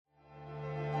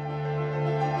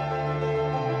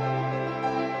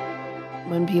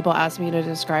When people ask me to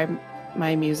describe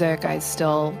my music, I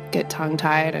still get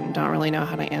tongue-tied and don't really know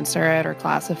how to answer it or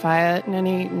classify it in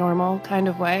any normal kind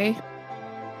of way.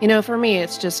 For me,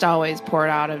 it's just always poured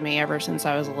out of me ever since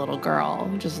I was a little girl.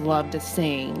 Just loved to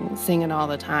singing all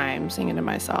the time, singing to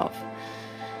myself.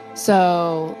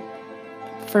 So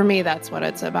for me, that's what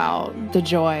it's about, the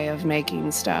joy of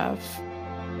making stuff.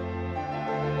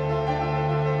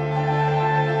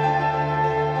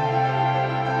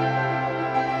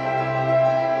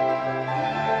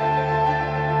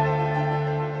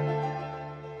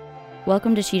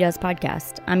 Welcome to She Does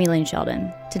Podcast. I'm Elaine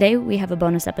Sheldon. Today we have a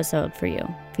bonus episode for you,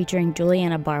 featuring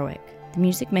Juliana Barwick, the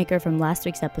music maker from last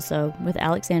week's episode with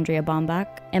Alexandria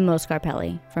Bombach and Mo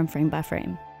Scarpelli from Frame by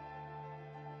Frame.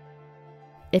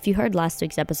 If you heard last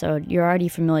week's episode, you're already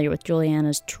familiar with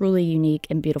Juliana's truly unique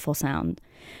and beautiful sound.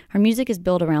 Her music is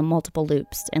built around multiple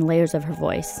loops and layers of her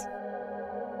voice.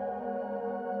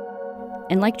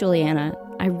 And like Juliana,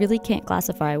 I really can't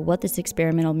classify what this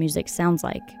experimental music sounds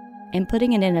like. And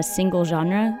putting it in a single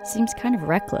genre seems kind of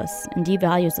reckless and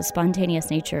devalues the spontaneous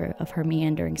nature of her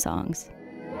meandering songs.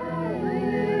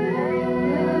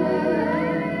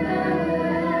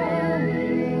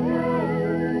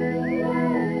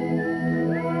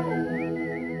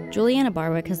 Juliana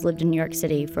Barwick has lived in New York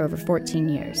City for over 14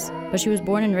 years, but she was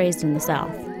born and raised in the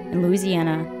South, in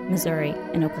Louisiana, Missouri,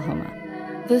 and Oklahoma.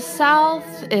 The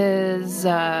South is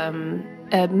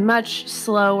a much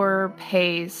slower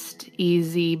paced,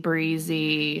 easy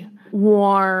breezy,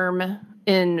 warm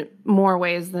in more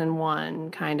ways than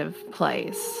one kind of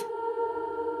place.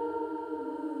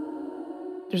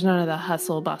 There's none of the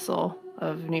hustle bustle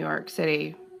of New York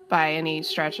City by any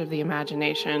stretch of the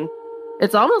imagination.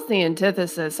 It's almost the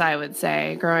antithesis, I would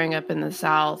say, growing up in the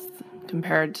South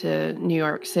compared to New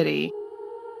York City.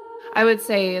 I would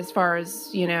say as far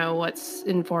as, what's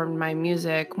informed my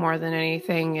music more than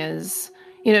anything is,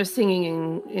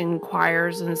 singing in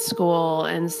choirs in school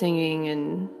and singing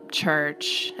in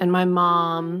church. And my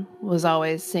mom was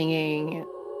always singing.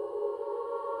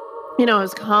 I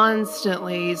was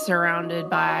constantly surrounded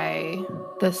by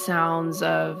the sounds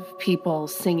of people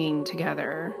singing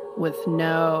together with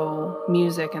no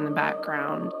music in the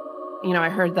background. I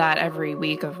heard that every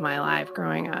week of my life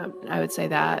growing up. I would say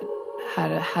that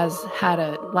has had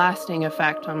a lasting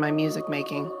effect on my music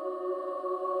making.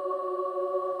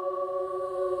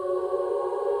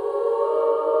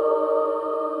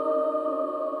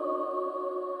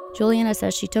 Juliana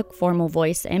says she took formal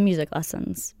voice and music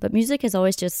lessons, but music has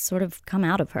always just sort of come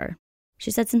out of her.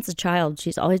 She said since a child,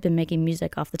 she's always been making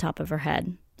music off the top of her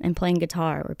head and playing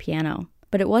guitar or piano.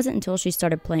 But it wasn't until she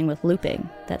started playing with looping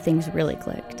that things really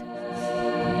clicked.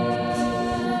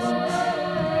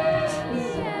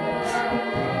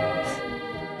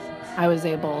 I was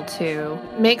able to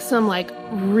make some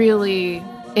really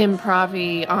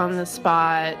improv-y,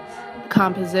 on-the-spot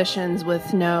compositions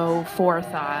with no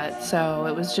forethought. So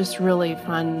it was just really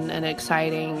fun and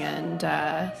exciting, and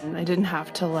I didn't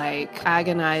have to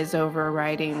agonize over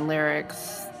writing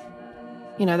lyrics.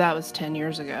 That was 10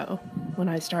 years ago when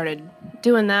I started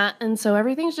doing that. And so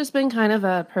everything's just been kind of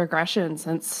a progression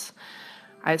since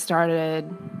I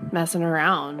started messing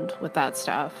around with that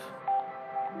stuff.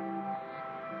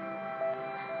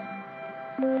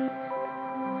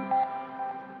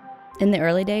 In the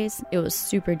early days, it was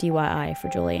super DIY for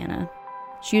Juliana.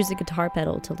 She used a guitar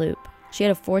pedal to loop. She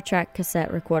had a 4-track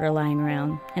cassette recorder lying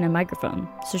around and a microphone,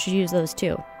 so she used those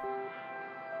too.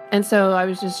 And so I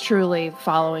was just truly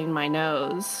following my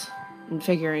nose and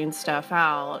figuring stuff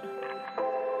out.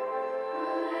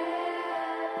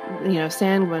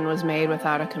 Sanguine was made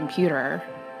without a computer.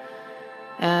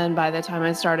 And by the time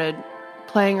I started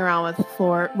playing around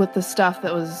with the stuff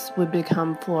that would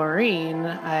become Florine,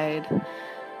 I'd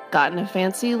gotten a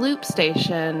fancy loop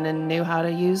station and knew how to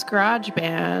use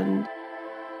GarageBand.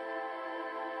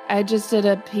 I just did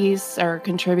a piece or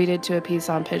contributed to a piece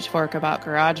on Pitchfork about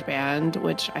GarageBand,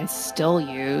 which I still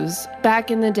use. Back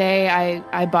in the day,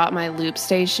 I bought my loop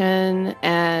station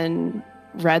and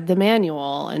read the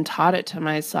manual and taught it to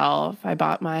myself. I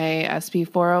bought my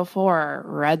SP404,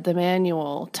 read the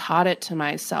manual, taught it to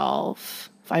myself.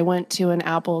 I went to an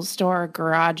Apple Store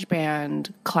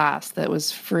GarageBand class that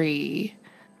was free,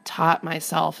 taught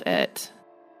myself it.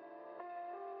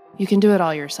 You can do it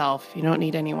all yourself. You don't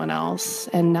need anyone else.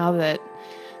 And now that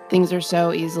things are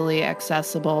so easily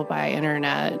accessible by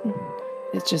internet,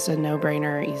 it's just a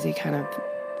no-brainer, easy kind of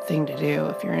thing to do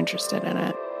if you're interested in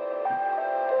it.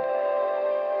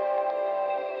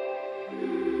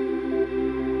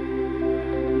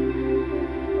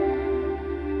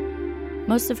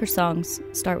 Most of her songs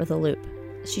start with a loop.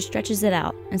 She stretches it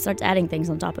out and starts adding things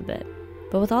on top of it.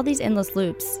 But with all these endless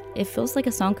loops, it feels like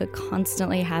a song could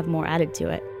constantly have more added to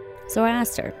it. So I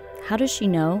asked her, how does she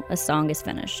know a song is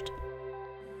finished?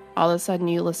 All of a sudden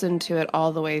you listen to it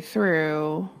all the way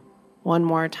through one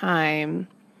more time,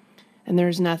 and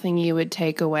there's nothing you would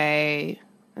take away,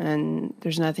 and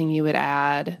there's nothing you would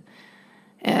add.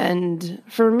 And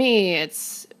for me,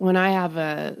 it's when I have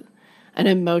an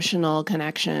emotional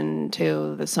connection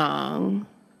to the song,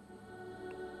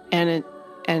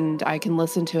 and I can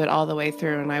listen to it all the way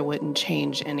through and I wouldn't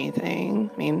change anything.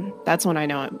 I mean, that's when I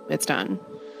know it's done.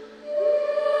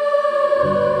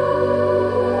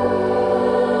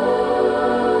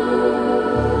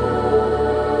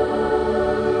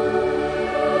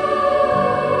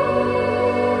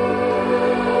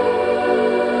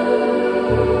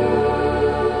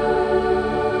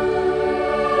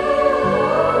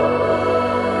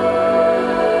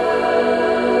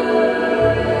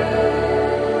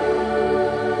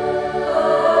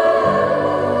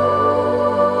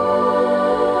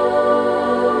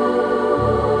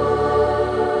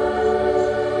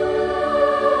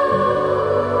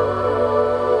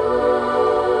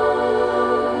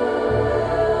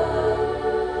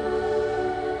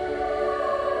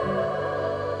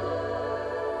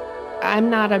 I'm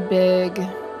not a big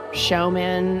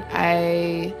showman.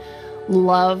 I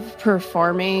love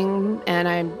performing and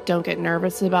I don't get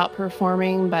nervous about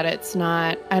performing, but it's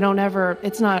not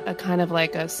a kind of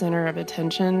like a center of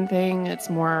attention thing. It's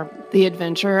more the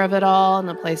adventure of it all and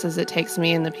the places it takes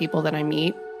me and the people that I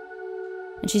meet.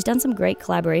 And she's done some great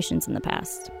collaborations in the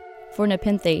past. For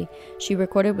Nepenthe, she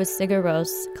recorded with Sigur Rós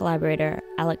collaborator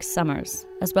Alex Summers,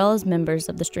 as well as members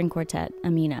of the string quartet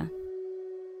Amina.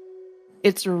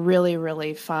 It's a really,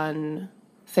 really fun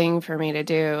thing for me to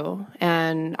do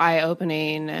and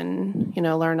eye-opening and,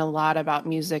 learn a lot about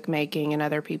music making and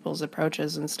other people's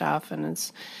approaches and stuff. And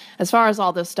it's, as far as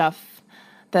all this stuff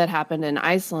that happened in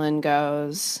Iceland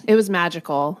goes, it was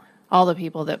magical. All the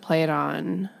people that played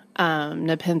on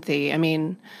Nepenthe, I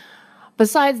mean,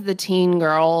 besides the teen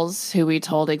girls who we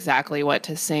told exactly what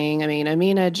to sing, I mean,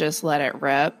 Amina just let it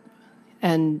rip.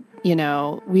 And,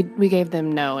 we gave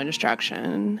them no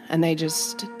instruction and they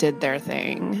just did their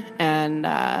thing. And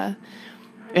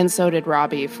so did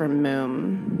Robbie from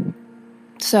Moom.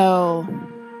 So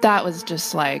that was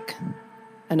just like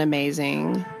an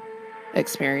amazing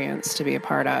experience to be a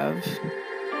part of.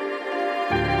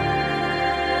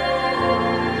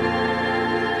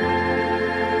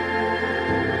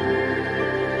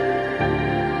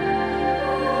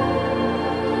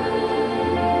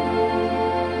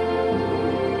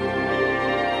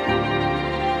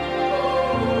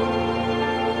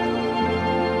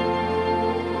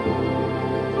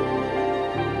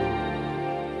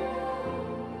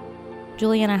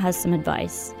 Juliana has some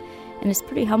advice, and it's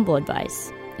pretty humble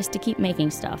advice. It's to keep making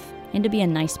stuff and to be a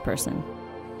nice person.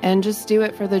 And just do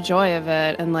it for the joy of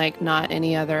it and not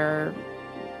any other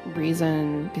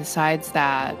reason besides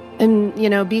that. And,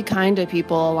 be kind to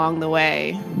people along the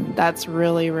way. That's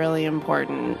really, really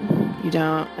important. You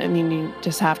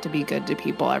just have to be good to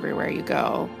people everywhere you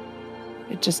go.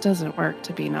 It just doesn't work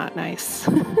to be not nice.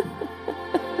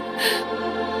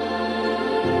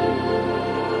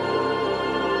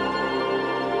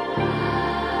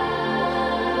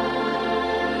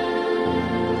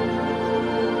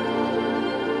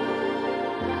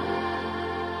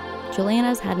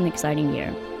 Juliana's had an exciting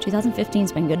year.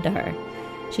 2015's been good to her.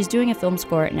 She's doing a film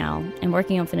score right now and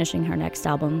working on finishing her next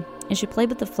album, and she played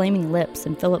with the Flaming Lips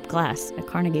and Philip Glass at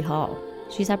Carnegie Hall.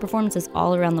 She's had performances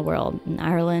all around the world, in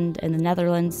Ireland and the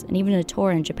Netherlands, and even a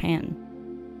tour in Japan.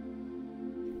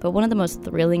 But one of the most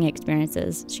thrilling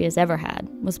experiences she has ever had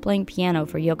was playing piano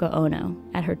for Yoko Ono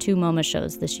at her 2 MoMA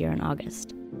shows this year in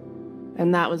August.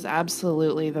 And that was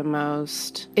absolutely the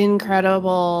most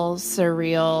incredible,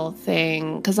 surreal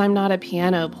thing, because I'm not a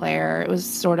piano player. It was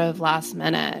sort of last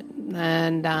minute.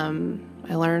 And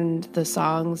I learned the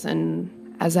songs, and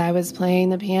as I was playing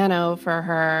the piano for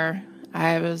her,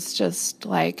 I was just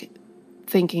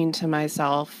thinking to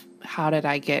myself, how did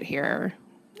I get here?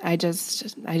 I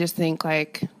just think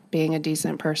being a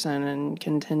decent person and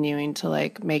continuing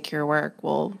to make your work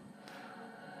will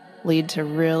lead to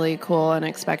really cool,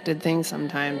 unexpected things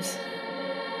sometimes.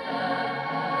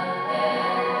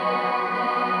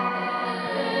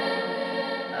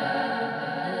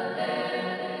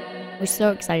 We're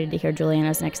so excited to hear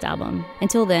Juliana's next album.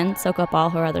 Until then, soak up all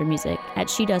her other music at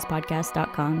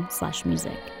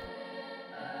shedoespodcast.com/music.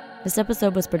 This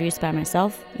episode was produced by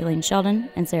myself, Elaine Sheldon,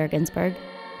 and Sarah Ginsberg.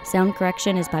 Sound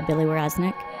correction is by Billy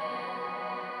Wraznik.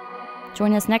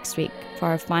 Join us next week for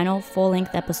our final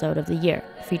full-length episode of the year,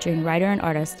 featuring writer and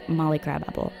artist Molly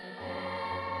Crabapple.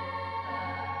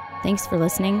 Thanks for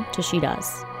listening to She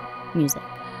Does Music.